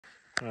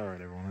All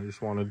right, everyone. I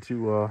just wanted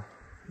to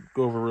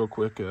go over real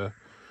quick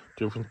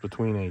difference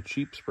between a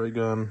cheap spray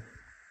gun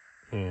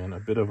and a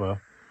bit of a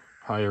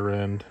higher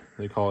end.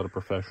 They call it a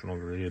professional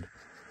grade.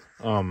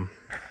 So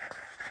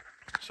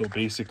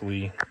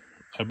basically,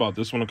 I bought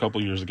this one a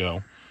couple years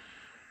ago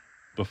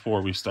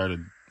before we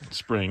started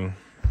spraying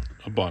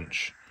a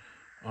bunch.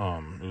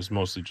 It was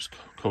mostly just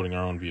coating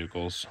our own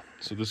vehicles.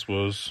 So this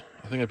was,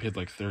 I think I paid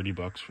like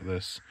 $30 for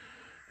this.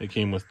 It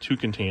came with 2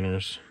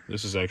 containers.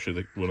 This is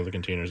actually one of the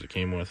containers it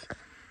came with.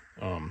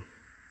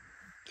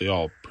 They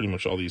all, pretty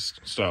much all these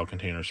style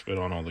containers fit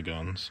on all the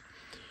guns.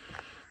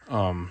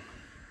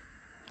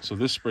 So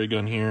this spray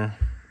gun here,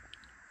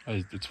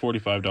 it's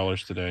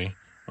 $45 today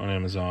on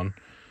Amazon.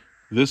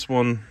 This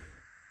one,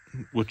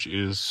 which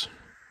is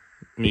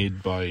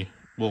made by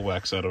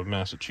Woolwax out of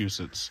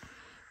Massachusetts,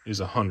 is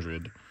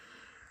 $100.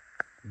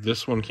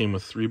 This one came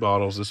with 3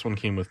 bottles. This one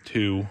came with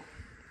 2.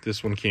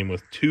 This one came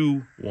with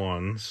 2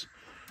 wands.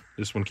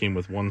 This one came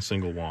with 1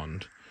 single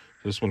wand.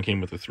 This one came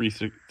with a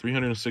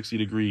 360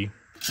 degree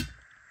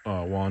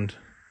wand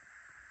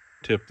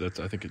tip that's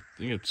I think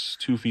it's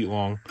 2 feet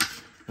long,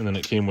 and then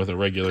it came with a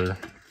regular.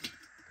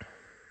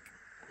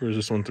 Where's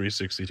this one?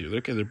 362.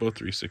 Okay, they're both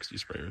 360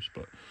 sprayers,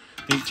 but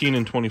 18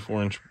 and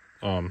 24 inch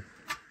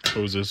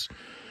hoses.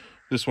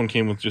 This one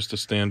came with just a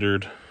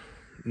standard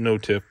no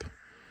tip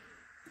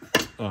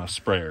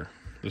sprayer.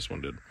 This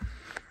one did.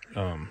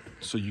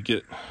 So you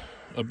get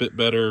a bit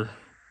better,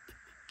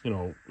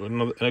 an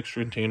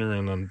extra container,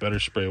 and then better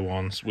spray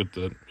wands with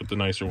the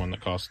nicer one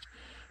that costs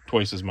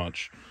twice as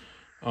much.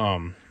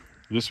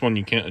 This one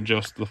you can't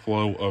adjust the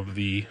flow of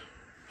the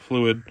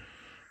fluid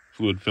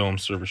film,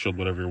 surface shield,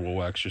 whatever your wool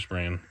wax you're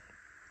spraying.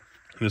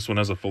 This one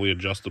has a fully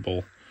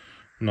adjustable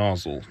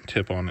nozzle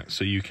tip on it,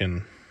 so you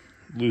can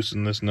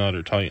loosen this nut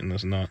or tighten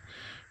this nut,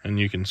 and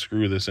you can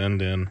screw this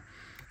end in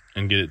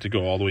and get it to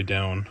go all the way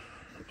down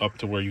up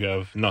to where you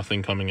have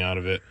nothing coming out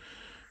of it.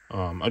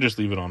 I just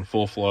leave it on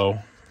full flow.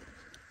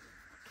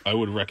 I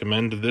would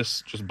recommend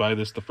this. Just buy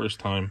this the first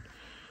time.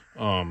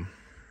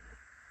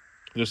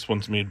 This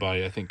one's made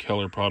by, I think,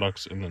 Keller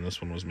Products, and then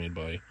this one was made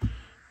by,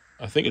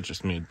 I think it's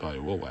just made by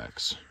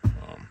Woolwax.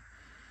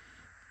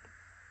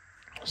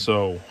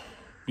 So,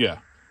 yeah.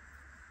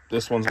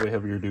 This one's way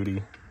heavier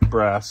duty.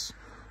 Brass.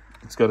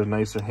 It's got a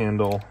nicer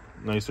handle,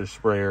 nicer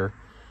sprayer.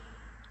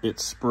 It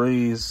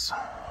sprays...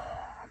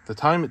 The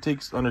time it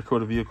takes to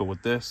undercoat a vehicle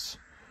with this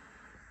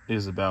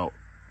is about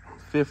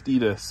 50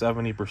 to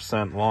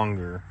 70%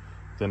 longer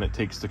than it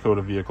takes to coat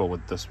a vehicle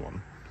with this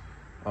one.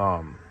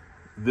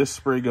 This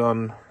spray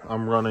gun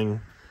I'm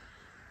running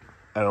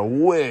at a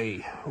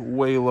way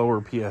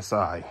lower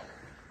PSI.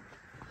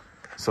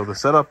 So the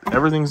setup,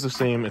 everything's the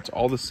same. It's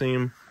all the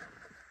same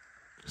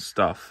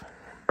stuff.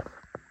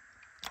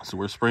 So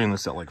we're spraying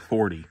this at like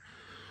 40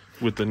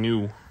 with the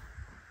new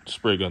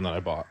spray gun that I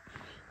bought.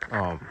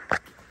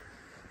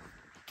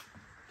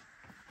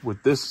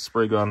 With this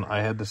spray gun,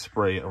 I had to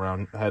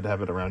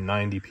have it around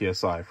 90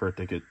 PSI for it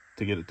to get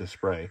it to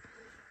spray.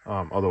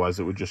 Otherwise,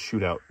 it would just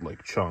shoot out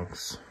like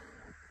chunks.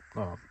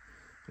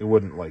 It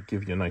wouldn't like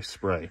give you a nice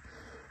spray.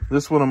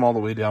 This one I'm all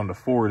the way down to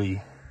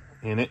 40,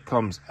 and it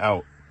comes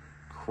out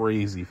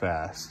crazy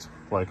fast.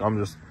 Like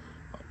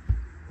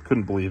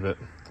couldn't believe it.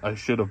 I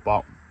should have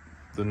bought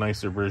the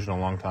nicer version a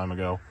long time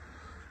ago.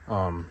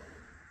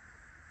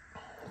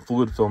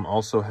 Fluid film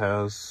also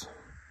has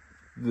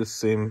this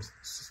same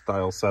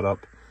style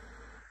setup.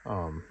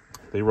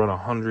 They run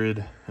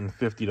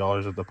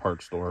 $150 at the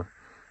parts store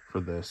for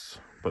this,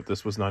 but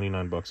this was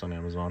 $99 on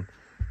Amazon,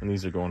 and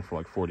these are going for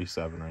like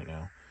 $47 right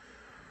now.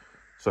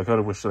 So I kind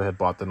of wish that I had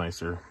bought the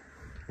nicer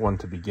one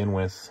to begin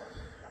with,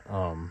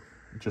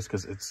 just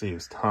because it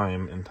saves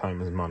time, and time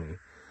is money.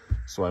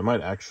 So I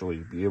might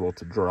actually be able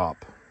to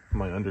drop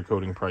my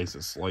undercoating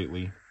prices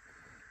slightly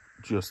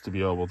just to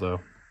be able to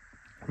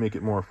make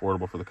it more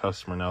affordable for the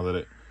customer, now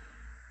that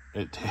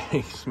it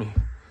takes me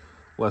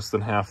less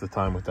than half the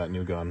time with that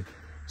new gun.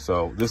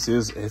 So it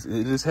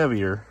is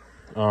heavier.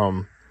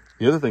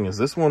 The other thing is,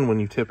 this one, when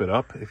you tip it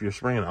up, if you're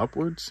spraying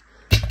upwards,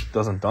 it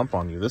doesn't dump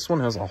on you. This one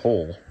has a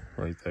hole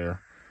right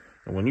there,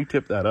 and when you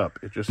tip that up,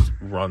 it just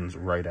runs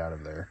right out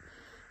of there.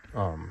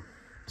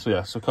 So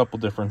yeah, so a couple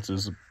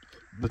differences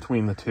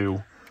between the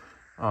two.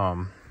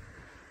 I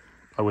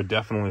would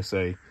definitely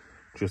say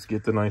just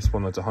get the nice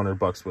one that's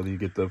 $100, whether you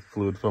get the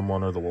fluid film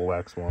one or the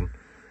Woolwax one.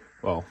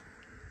 Well,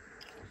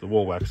 the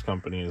Woolwax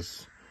company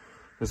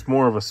it's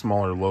more of a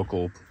smaller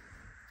local.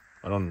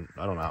 I don't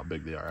know how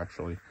big they are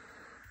actually.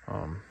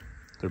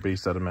 They're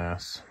based out of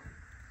Mass.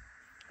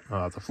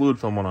 The fluid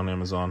film one on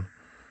Amazon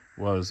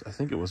was, I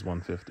think it was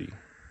 $150.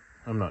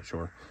 I'm not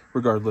sure.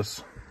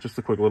 Regardless, just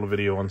a quick little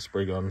video on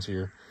spray guns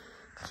here.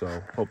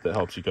 So hope that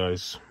helps you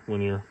guys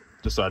when you're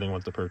deciding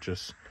what to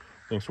purchase.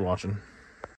 Thanks for watching.